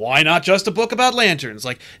books, why not just a book about lanterns?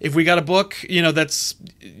 Like, if we got a book, that's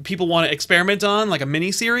people want to experiment on, like a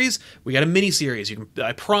mini series, we got a mini series.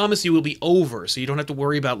 I promise you, will be over, so you don't have to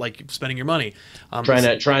worry about like spending your money. Trying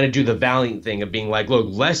to do the Valiant thing of being like, look,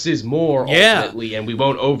 less is more ultimately, and we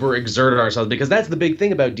won't overexert ourselves, because that's the big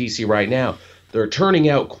thing about DC right now. They're turning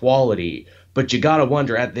out quality. But you gotta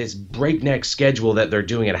wonder, at this breakneck schedule that they're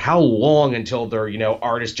doing it, how long until their,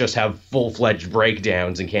 artists just have full-fledged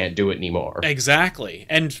breakdowns and can't do it anymore? Exactly.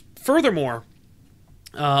 And furthermore,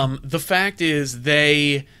 the fact is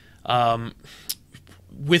they,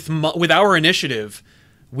 with our initiative,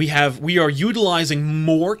 we are utilizing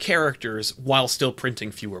more characters while still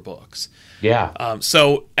printing fewer books. Yeah.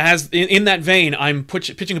 So as in that vein, I'm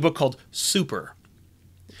pitching a book called Super.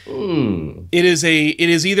 It is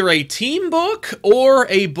either a team book or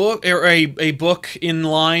a book in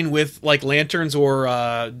line with like Lanterns or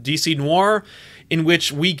DC Noir, in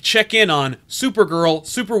which we check in on Supergirl,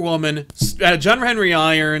 Superwoman, John Henry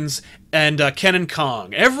Irons, and Ken and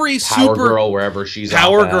Kong. Every Power Girl, wherever she's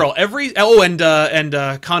Power Girl.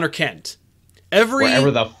 And Connor Kent.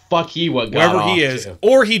 Wherever the fuck he is,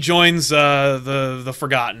 or he joins the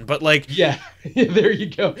Forgotten. But like, yeah, there you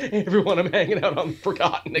go. Everyone, I'm hanging out on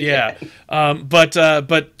Forgotten again. Yeah,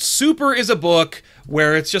 but Super is a book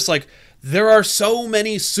where it's just like there are so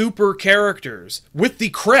many super characters with the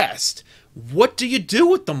crest. What do you do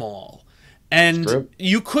with them all? And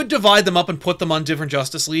you could divide them up and put them on different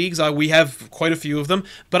Justice Leagues. We have quite a few of them,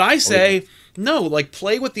 but I say no. Like,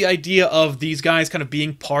 play with the idea of these guys kind of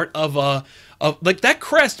being part of like, that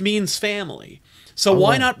crest means family. So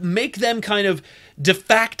why not make them kind of de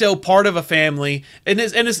facto part of a family?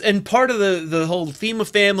 And part of the whole theme of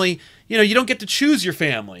family, you don't get to choose your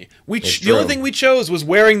family. The only thing we chose was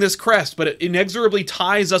wearing this crest, but it inexorably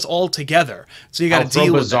ties us all together. So you got to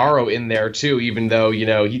deal with Bizarro in there too, even though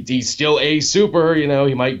he's still a super.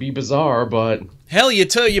 He might be bizarre, but. Hell, you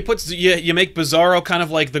make Bizarro kind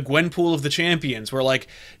of like the Gwenpool of the Champions, where like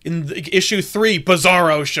in issue 3,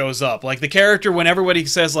 Bizarro shows up. Like the character, when everybody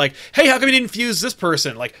says like, "Hey, how come you didn't fuse this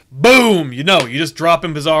person?" Like, boom, you just drop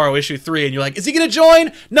in Bizarro issue 3, and you're like, "Is he gonna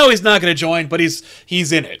join?" No, he's not gonna join, but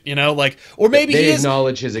he's in it, like, or maybe they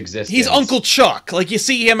acknowledge his existence. He's Uncle Chuck, like you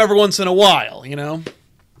see him every once in a while,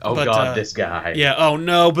 Oh, but, God, this guy. Yeah, oh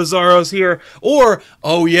no, Bizarro's here. Or,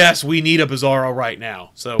 oh yes, we need a Bizarro right now.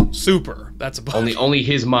 So, Super. That's a book. Only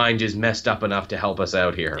his mind is messed up enough to help us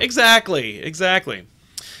out here. Exactly.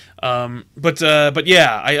 But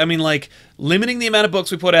yeah, I mean, like, limiting the amount of books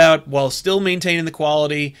we put out while still maintaining the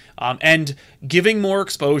quality, and giving more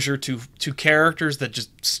exposure to characters that just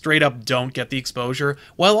straight up don't get the exposure,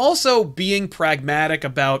 while also being pragmatic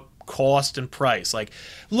about cost and price. Like,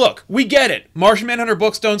 look, we get it. Martian Manhunter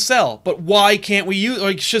books don't sell, but why can't we use,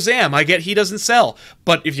 like, Shazam? I get he doesn't sell,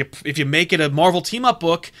 but if you make it a Marvel team up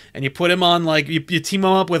book and you put him on, like, you team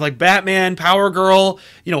him up with like Batman, Power Girl,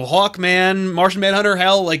 Hawkman, Martian Manhunter,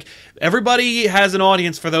 hell, like, everybody has an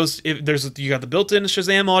audience for those. You got the built-in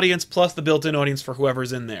Shazam audience plus the built-in audience for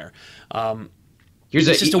whoever's in there.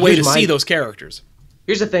 It's just a way to see those characters.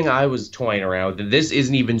 Here's the thing I was toying around with. This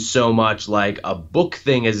isn't even so much like a book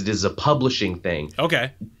thing as it is a publishing thing.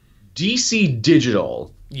 Okay. DC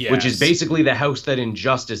Digital, yes, which is basically the house that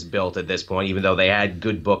Injustice built at this point, even though they had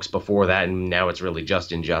good books before that and now it's really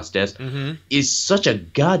just Injustice, is such a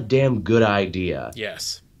goddamn good idea.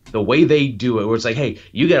 Yes. The way they do it, where it's like, hey,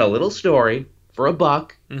 you get a little story for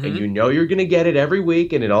 $1, and you're going to get it every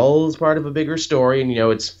week, and it all is part of a bigger story, and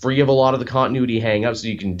it's free of a lot of the continuity hang-ups, so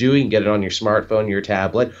you can get it on your smartphone, your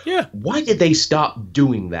tablet. Yeah. Why did they stop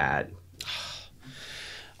doing that?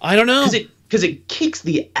 I don't know. Because it kicks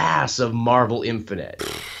the ass of Marvel Infinite.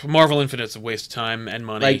 Marvel Infinite's a waste of time and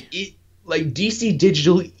money. Like DC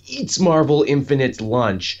Digital eats Marvel Infinite's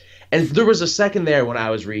lunch. And there was a second there when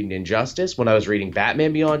I was reading Injustice, when I was reading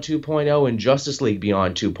Batman Beyond 2.0 and Justice League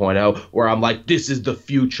Beyond 2.0, where I'm like, this is the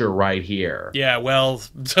future right here. Yeah, well,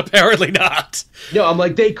 apparently not. No, I'm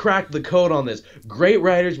like, they cracked the code on this. Great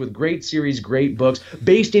writers with great series, great books,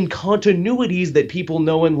 based in continuities that people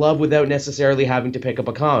know and love without necessarily having to pick up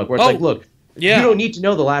a comic. Where it's like, look, you don't need to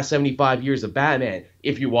know the last 75 years of Batman.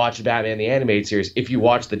 If you watch Batman the Animated Series, if you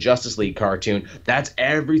watch the Justice League cartoon, that's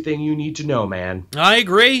everything you need to know, man. I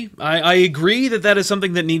agree. I agree that is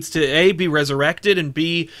something that needs to, A, be resurrected, and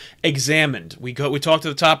B, examined. We talked to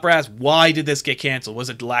the top brass. Why did this get canceled? Was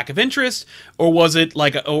it lack of interest, or was it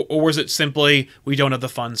or was it simply we don't have the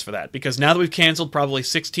funds for that? Because now that we've canceled probably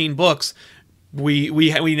 16 books, we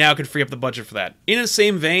now can free up the budget for that. In the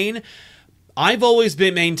same vein, I've always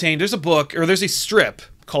been maintained, there's a book, or there's a strip,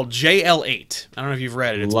 called JL8. I don't know if you've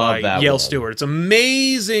read it. It's Love by that Yale one. Stewart. It's an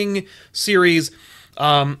amazing series.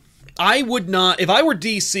 I would not, if I were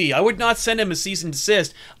DC, I would not send him a cease and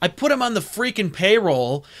desist. I'd put him on the freaking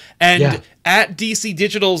payroll, and at DC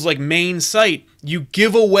Digital's like main site, you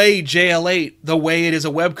give away JL8 the way it is a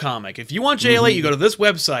webcomic. If you want JL8, you go to this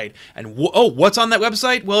website, and what's on that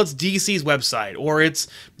website? Well, it's DC's website, or it's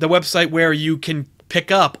the website where you can pick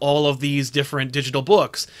up all of these different digital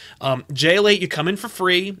books. JL8, you come in for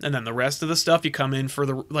free, and then the rest of the stuff you come in for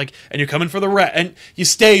the and you come in for the and you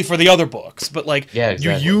stay for the other books. But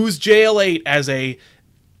you use JL8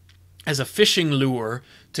 as a fishing lure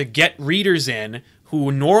to get readers in who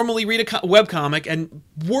normally read a webcomic, and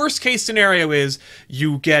worst case scenario is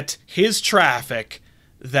you get his traffic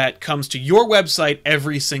that comes to your website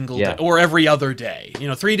every single day or every other day.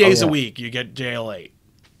 3 days a week you get JL8.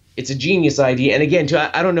 It's a genius idea. And again,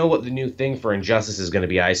 I don't know what the new thing for Injustice is going to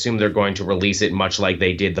be. I assume they're going to release it much like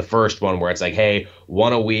they did the first one, where it's like, hey,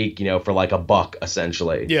 one a week, for like $1,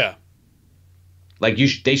 essentially. Yeah. Like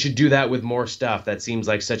they should do that with more stuff. That seems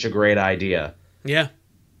like such a great idea. Yeah.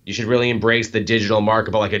 You should really embrace the digital market,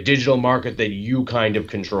 but like a digital market that you kind of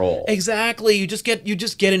control. Exactly. You just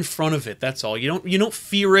get in front of it. That's all. You don't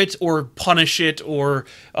fear it or punish it or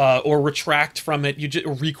retract from it. You just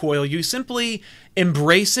recoil. You simply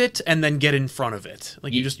embrace it and then get in front of it.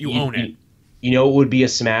 Like you own it. You know, it would be a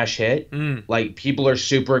smash hit. Like, people are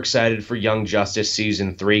super excited for Young Justice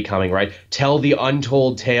Season 3 coming, right? Tell the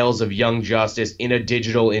untold tales of Young Justice in a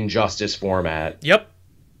digital Injustice format. Yep.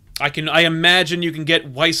 I imagine you can get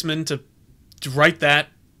Weissman to write that.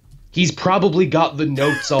 He's probably got the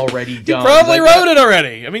notes already done. He probably wrote it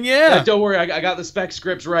already. I mean, yeah. Don't worry, I got the spec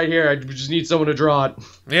scripts right here. I just need someone to draw it.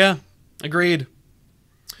 Yeah, agreed.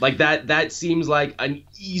 Like, that seems like an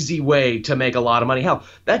easy way to make a lot of money. Hell,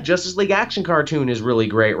 that Justice League action cartoon is really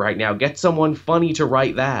great right now. Get someone funny to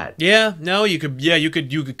write that. Yeah, no, you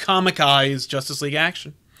could comicize Justice League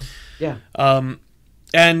action. Yeah.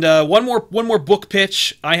 And one more book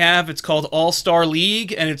pitch I have. It's called All-Star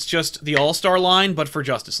League, and it's just the All-Star line, but for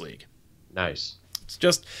Justice League. Nice. It's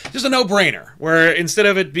just a no-brainer. Where instead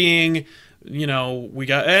of it being, we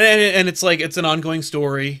got and it's like it's an ongoing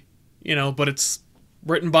story, but it's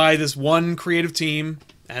written by this one creative team,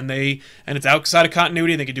 and it's outside of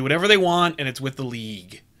continuity. They can do whatever they want, and it's with the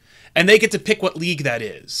league. And they get to pick what league that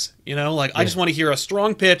is. I just want to hear a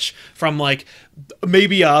strong pitch from, like,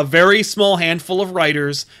 maybe a very small handful of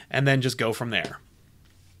writers, and then just go from there.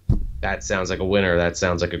 That sounds like a winner. That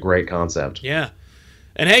sounds like a great concept. Yeah.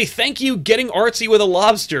 And hey, thank you, Getting Artsy with a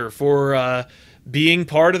Lobster, for being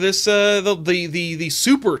part of this, the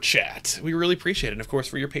super chat. We really appreciate it, and of course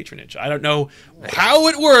for your patronage. I don't know how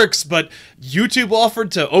it works, but YouTube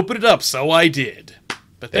offered to open it up, so I did.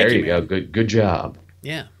 But thank there you man. go. Good job.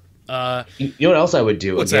 Yeah. You know what else I would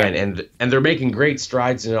do again, that? and they're making great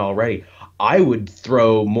strides in it already. I would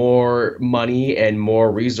throw more money and more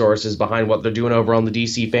resources behind what they're doing over on the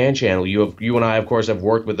DC Fan Channel. You and I, of course, have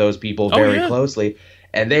worked with those people very closely,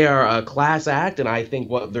 and they are a class act. And I think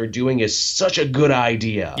what they're doing is such a good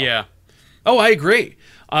idea. Yeah. Oh, I agree.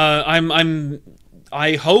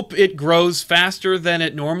 I hope it grows faster than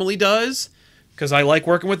it normally does, because I like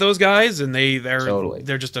working with those guys, and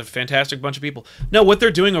they're just a fantastic bunch of people. No, what they're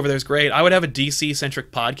doing over there is great. I would have a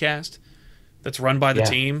DC-centric podcast that's run by the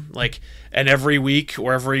team, and every week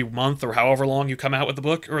or every month or however long you come out with the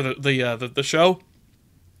book or the show,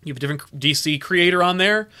 you have a different DC creator on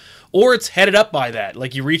there, or it's headed up by that.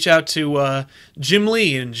 Like, you reach out to Jim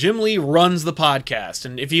Lee, and Jim Lee runs the podcast.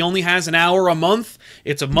 And if he only has an hour a month,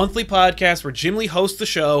 it's a monthly podcast where Jim Lee hosts the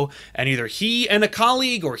show, and either he and a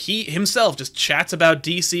colleague or he himself just chats about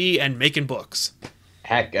DC and making books.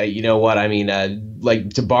 Heck, you know what? I mean, like,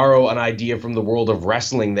 to borrow an idea from the world of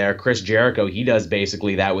wrestling there, Chris Jericho, he does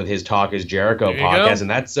basically that with his Talk is Jericho podcast, and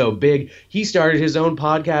that's so big. He started his own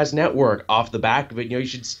podcast network off the back of it. You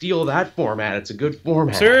should steal that format. It's a good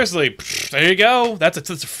format. Seriously, there you go. That's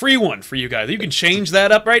a free one for you guys. You can change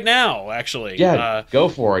that up right now, actually. Yeah, go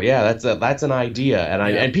for it. Yeah, that's an idea,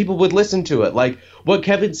 and people would listen to it. Like what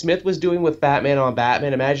Kevin Smith was doing with Batman on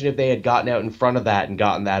Batman. Imagine if they had gotten out in front of that and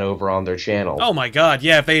gotten that over on their channel. Oh my God,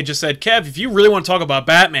 yeah, if they had just said, Kev, if you really want to talk about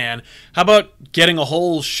Batman, how about getting a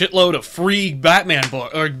whole shitload of free Batman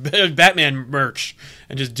book or Batman merch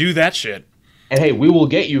and just do that shit. And hey, we will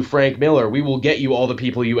get you Frank Miller. We will get you all the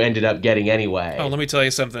people you ended up getting anyway. Oh, let me tell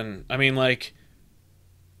you something. I mean, like,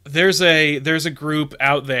 there's a group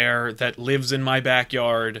out there that lives in my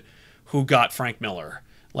backyard who got Frank Miller.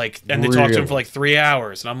 Like, and they talked to him for like 3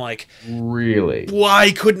 hours, and I'm like, really?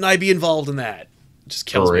 Why couldn't I be involved in that? It just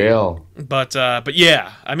kills me. For real. But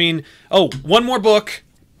yeah, I mean, one more book.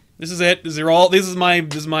 This is it. This is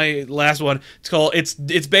my last one. It's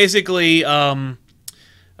basically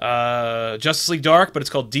Justice League Dark, but it's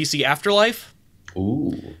called DC Afterlife.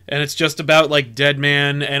 Ooh. And it's just about like dead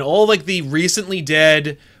man and all like the recently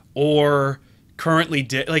dead or currently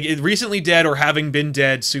dead, like recently dead or having been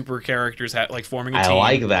dead super characters like forming a team. I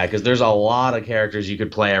like that because there's a lot of characters you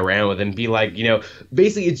could play around with and be like,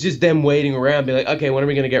 basically it's just them waiting around, be like, okay, when are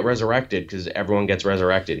we going to get resurrected? Because everyone gets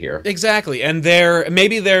resurrected here. Exactly, and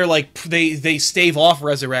maybe they're like they stave off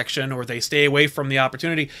resurrection or they stay away from the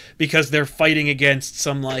opportunity because they're fighting against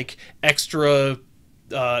some like extra.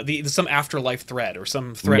 Some afterlife threat or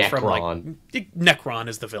some threat from like Necron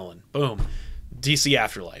is the villain. Boom, DC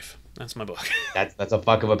Afterlife. That's my book. That's a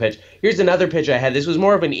fuck of a pitch. Here's another pitch I had. This was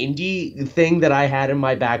more of an indie thing that I had in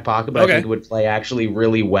my back pocket, but I think it would play actually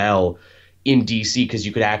really well in DC because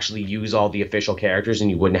you could actually use all the official characters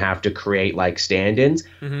and you wouldn't have to create like stand-ins.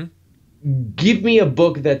 Mm-hmm. Give me a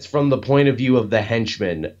book that's from the point of view of the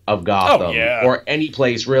henchmen of Gotham or any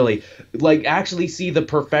place really. Like actually see the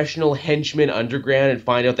professional henchmen underground and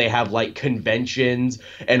find out they have like conventions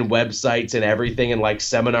and websites and everything and like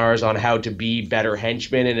seminars on how to be better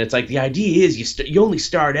henchmen. And it's like the idea is you only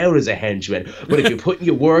start out as a henchman, but if you put in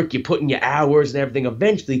your work, you put in your hours and everything,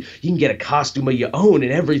 eventually you can get a costume of your own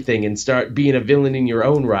and everything and start being a villain in your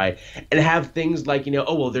own right. And have things like,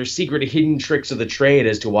 there's secret hidden tricks of the trade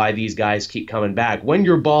as to why these guys keep coming back. When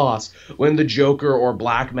your boss, when the Joker or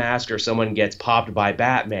Black Mask or someone gets popped by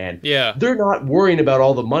Batman, they're not worrying about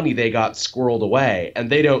all the money they got squirreled away, and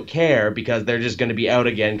they don't care because they're just going to be out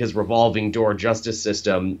again because revolving door justice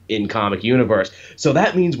system in comic universe. So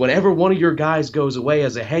that means whenever one of your guys goes away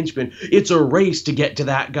as a henchman, it's a race to get to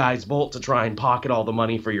that guy's vault to try and pocket all the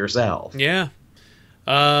money for yourself. Yeah.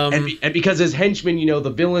 And because as henchmen, the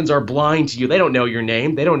villains are blind to you. They don't know your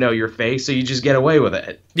name. They don't know your face, so you just get away with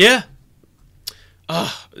it. Yeah.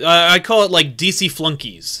 I call it like DC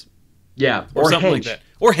flunkies. Yeah, or something like that.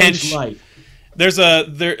 Or hench.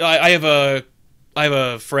 I have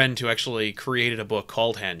a friend who actually created a book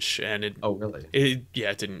called Hench, and it. Oh really? It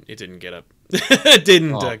didn't get up. It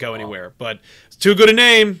didn't go anywhere. But it's too good a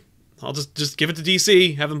name. I'll just give it to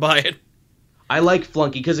DC. Have them buy it. I like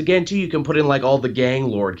Flunky because, again, too, you can put in, like, all the gang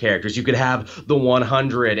lord characters. You could have the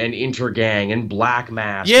 100 and Intergang and Black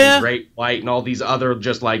Mask and Great White and all these other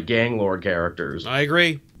just, like, gang lord characters. I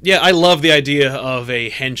agree. Yeah, I love the idea of a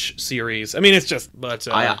hench series. I mean, it's just... but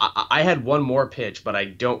I had one more pitch, but I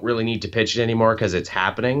don't really need to pitch it anymore because it's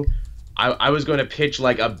happening. I was going to pitch,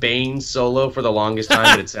 like, a Bane solo for the longest time,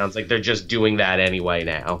 but it sounds like they're just doing that anyway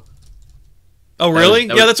now. Oh, really?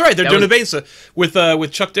 That's right. They're doing a Bane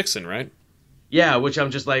with Chuck Dixon, right? Yeah, which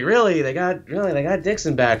I'm just like, really? They got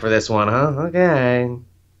Dixon back for this one, huh?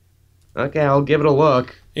 Okay, I'll give it a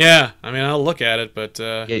look. Yeah, I mean, I'll look at it, but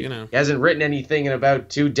He hasn't written anything in about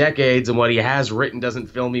 2 decades, and what he has written doesn't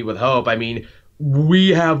fill me with hope. I mean,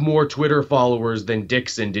 we have more Twitter followers than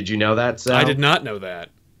Dixon. Did you know that, Sal? I did not know that.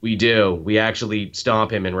 We do. We actually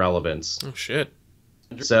stomp him in relevance. Oh, shit.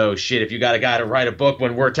 So, shit, if you got a guy to write a book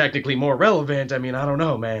when we're technically more relevant, I mean, I don't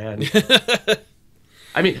know, man.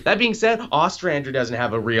 I mean, that being said, Ostrander doesn't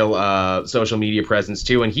have a real social media presence,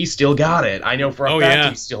 too, and he still got it. I know for a fact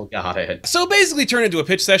he still got it. So basically turn into a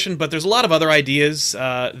pitch session, but there's a lot of other ideas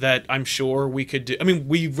that I'm sure we could do. I mean,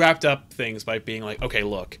 we wrapped up things by being like, okay,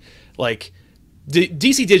 look, like,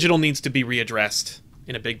 DC Digital needs to be readdressed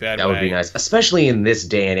in a big bad way. That would be nice, especially in this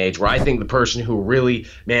day and age where I think the person who really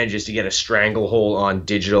manages to get a stranglehold on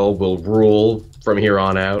digital will rule from here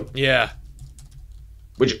on out. Yeah.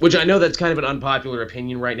 Which I know that's kind of an unpopular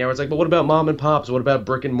opinion right now. It's like, but what about mom and pops? What about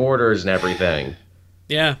brick and mortars and everything?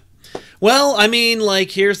 Yeah. Well, I mean,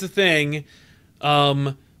 like, here's the thing.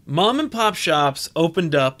 Mom and pop shops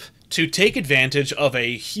opened up to take advantage of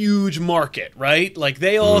a huge market, right? Like,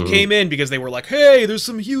 they all came in because they were like, hey, there's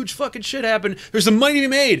some huge fucking shit happening. There's some money to be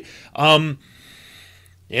made.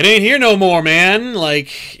 It ain't here no more, man.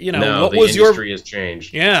 Like, no, what was your... industry has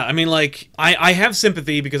changed. Yeah, I mean, like, I have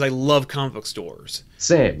sympathy because I love comic book stores.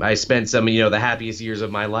 Same. I spent some, the happiest years of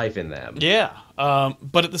my life in them. Yeah.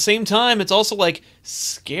 But at the same time, it's also, like,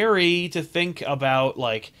 scary to think about,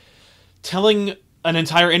 like, telling an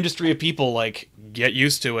entire industry of people, like, get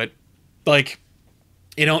used to it. Like,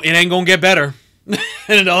 it ain't gonna get better. And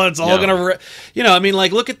it's all gonna... I mean,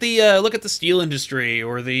 like, look at the steel industry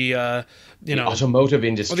or the automotive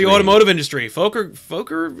industry. Or the automotive industry. Folk are,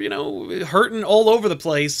 hurting all over the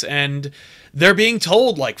place, and they're being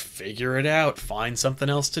told, like, figure it out, find something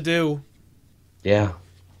else to do. Yeah.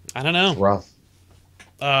 I don't know. It's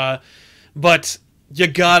rough. But you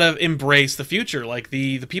gotta embrace the future. Like,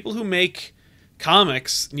 the people who make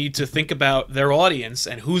comics need to think about their audience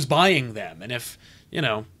and who's buying them. And if,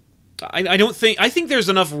 I don't think... I think there's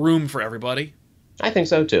enough room for everybody. I think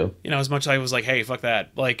so, too. You know, as much as I was like, hey, fuck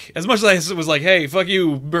that. Like, as much as I was like, hey, fuck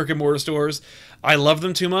you, brick and mortar stores, I love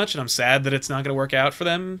them too much, and I'm sad that it's not going to work out for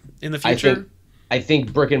them in the future. I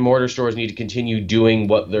think brick and mortar stores need to continue doing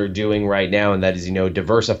what they're doing right now, and that is,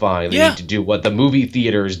 diversifying. They need to do what the movie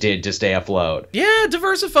theaters did to stay afloat. Yeah,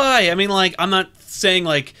 diversify. I mean, like, I'm not saying,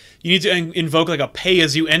 like, you need to invoke, like, a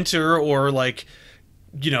pay-as-you-enter or, like,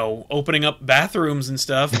 opening up bathrooms and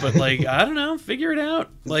stuff, but, like, I don't know, figure it out.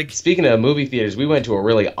 Like, speaking of movie theaters, we went to a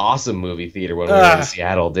really awesome movie theater when we were in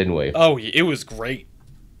Seattle, didn't we? Oh, it was great.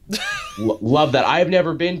 Love that. I've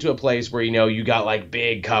never been to a place where you got like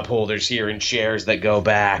big cup holders here and chairs that go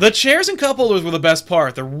back. The chairs and cup holders were the best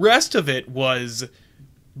part. The rest of it was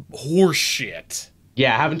horseshit.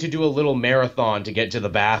 Yeah, having to do a little marathon to get to the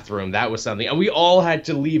bathroom, that was something. And we all had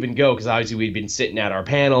to leave and go because obviously we'd been sitting at our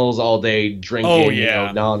panels all day drinking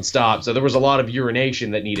nonstop. So there was a lot of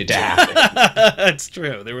urination that needed to happen. That's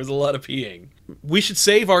true. There was a lot of peeing. We should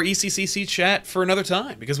save our ECCC chat for another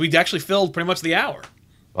time because we actually filled pretty much the hour.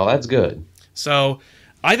 Well, that's good. So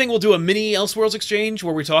I think we'll do a mini Elseworlds exchange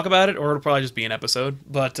where we talk about it, or it'll probably just be an episode.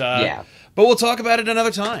 But but we'll talk about it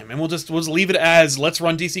another time, and we'll just leave it as let's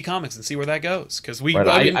run DC Comics and see where that goes. Because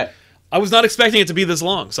I was not expecting it to be this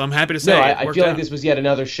long, so I'm happy to say I feel like this was yet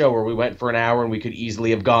another show where we went for an hour and we could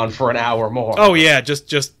easily have gone for an hour more. Oh yeah,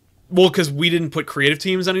 well, because we didn't put creative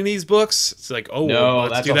teams on any of these books. It's like,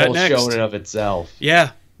 let's do that next. That's a whole show in and of itself.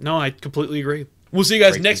 Yeah, no, I completely agree. We'll see you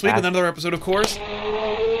guys next week with another episode, of course.